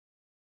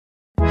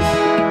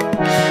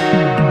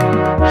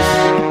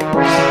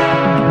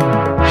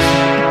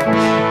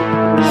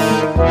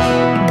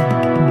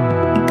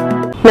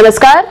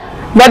नमस्कार,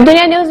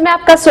 वेबदुनिया न्यूज में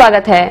आपका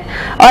स्वागत है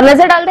और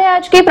नजर डालते हैं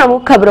आज की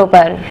प्रमुख खबरों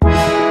पर।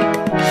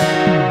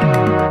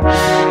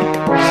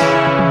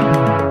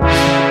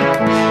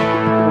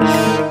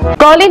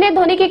 कोहली ने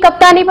धोनी की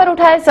कप्तानी पर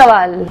उठाए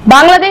सवाल।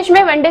 बांग्लादेश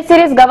में वनडे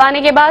सीरीज गंवाने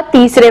के बाद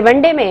तीसरे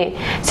वनडे में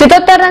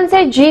 77 रन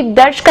से जीत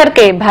दर्ज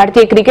करके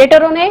भारतीय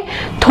क्रिकेटरों ने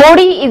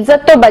थोड़ी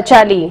इज्जत तो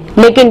बचा ली,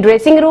 लेकिन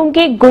ड्रेसिंग रूम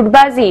की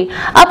गुटबाजी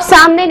अब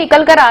सामने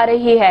निकल कर आ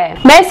रही है।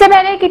 मैच से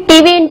पहले की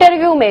टीवी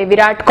इंटरव्यू में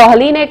विराट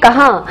कोहली ने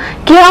कहा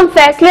कि हम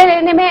फैसले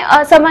लेने में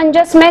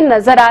असमंजस में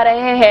नजर आ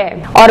रहे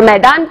हैं और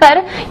मैदान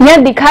पर यह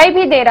दिखाई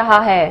भी दे रहा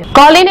है।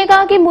 कोहली ने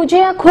कहा कि मुझे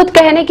यह खुद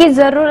कहने की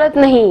जरूरत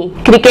नहीं,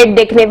 क्रिकेट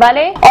देखने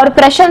वाले और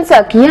प्रशंसक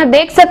यह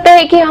देख सकते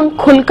हैं कि हम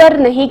खुलकर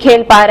नहीं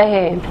खेल पा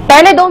रहे।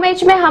 पहले 2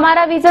 मैच में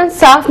हमारा विजन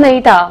साफ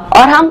नहीं था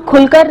और हम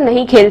खुलकर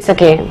नहीं खेल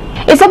सके।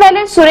 इससे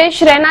पहले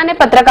सुरेश रैना ने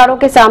पत्रकारों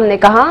के सामने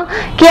कहा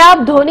कि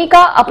आप धोनी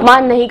का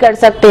अपमान नहीं कर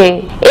सकते,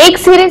 एक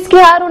सीरीज की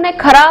हार उन्हें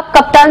खराब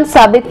कप्तान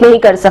साबित नहीं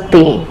कर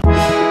सकती।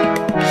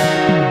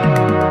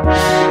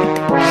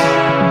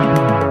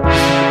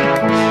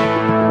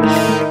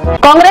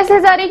 कांग्रेस ने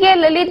जारी किए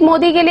ललित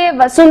मोदी के लिए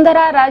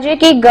वसुंधरा राजे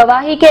की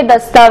गवाही के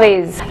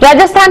दस्तावेज।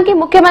 राजस्थान की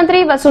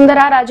मुख्यमंत्री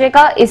वसुंधरा राजे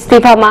का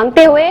इस्तीफा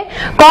मांगते हुए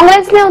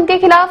कांग्रेस ने उनके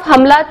खिलाफ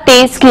हमला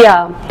तेज किया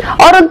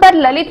और उन पर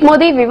ललित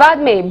मोदी विवाद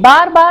में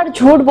बार बार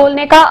झूठ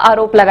बोलने का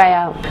आरोप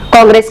लगाया।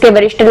 कांग्रेस के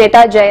वरिष्ठ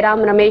नेता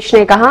जयराम रमेश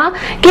ने कहा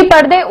कि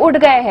पर्दे उठ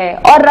गए हैं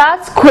और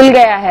राज खुल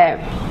गया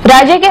है।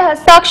 राजे के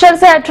हस्ताक्षर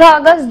से 18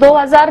 अगस्त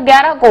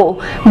 2011 को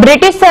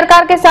ब्रिटिश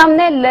सरकार के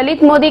सामने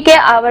ललित मोदी के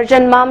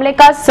आवर्जन मामले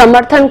का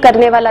समर्थन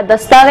करने वाला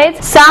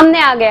दस्तावेज सामने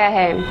आ गया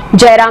है।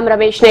 जयराम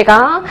रमेश ने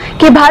कहा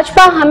कि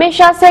भाजपा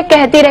हमेशा से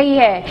कहती रही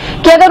है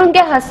कि अगर उनके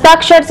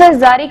हस्ताक्षर से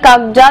जारी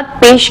कागजात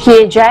पेश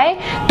किए जाए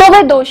तो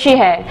वे दोषी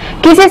है,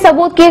 किसी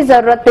सबूत की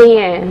जरूरत नहीं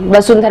है।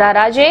 वसुंधरा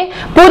राजे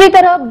पूरी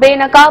तरह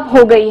बेनकाब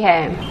हो गई है।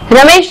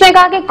 रमेश ने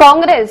कहा कि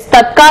कांग्रेस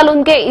तत्काल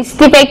उनके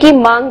इस्तीफे की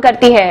मांग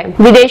करती है।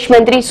 विदेश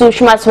मंत्री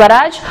सुषमा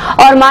स्वराज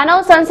और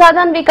मानव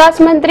संसाधन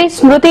विकास मंत्री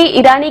स्मृति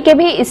ईरानी के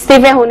भी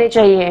इस्तीफे होने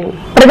चाहिए।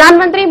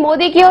 प्रधानमंत्री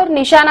मोदी की ओर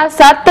निशाना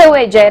साधते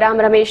हुए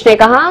जयराम रमेश ने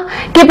कहा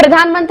कि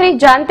प्रधानमंत्री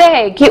जानते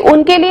हैं कि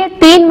उनके लिए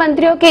 3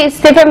 मंत्रियों के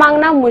इस्तीफे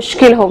मांगना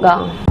मुश्किल होगा।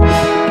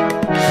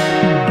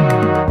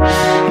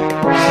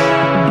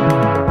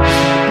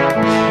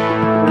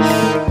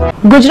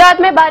 गुजरात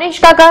में बारिश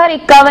का कहर,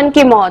 51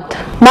 की मौत।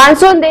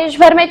 मानसून देश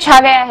भर में छा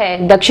गया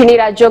है। दक्षिणी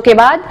राज्यों के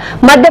बाद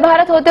मध्य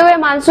भारत होते हुए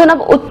मानसून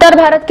अब उत्तर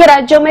भारत के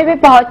राज्यों में भी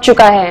पहुंच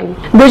चुका है।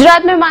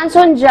 गुजरात में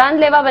मानसून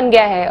जानलेवा बन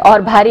गया है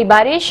और भारी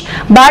बारिश,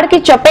 बाढ़ की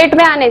चपेट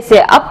में आने से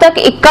अब तक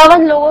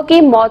 51 लोगों की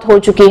मौत हो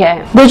चुकी है।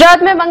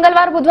 गुजरात में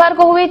मंगलवार बुधवार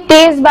को हुई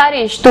तेज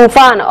बारिश,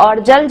 तूफान और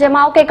जल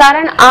जमाव के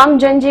कारण आम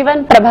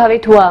जनजीवन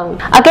प्रभावित हुआ।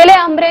 अकेले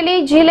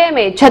अमरेली जिले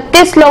में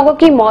 36 लोगों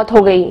की मौत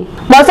हो गई।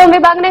 मौसम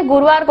विभाग ने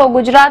गुरुवार को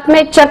गुजरात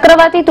में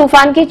चक्रवाती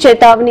तूफान की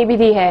चेतावनी भी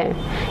दी है।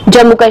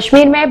 जम्मू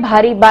कश्मीर में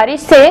भारी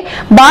बारिश से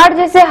बाढ़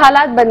जैसे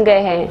हालात बन गए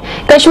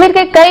हैं। कश्मीर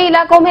के कई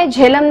इलाकों में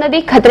झेलम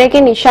नदी खतरे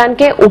के निशान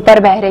के ऊपर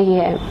बह रही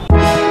है।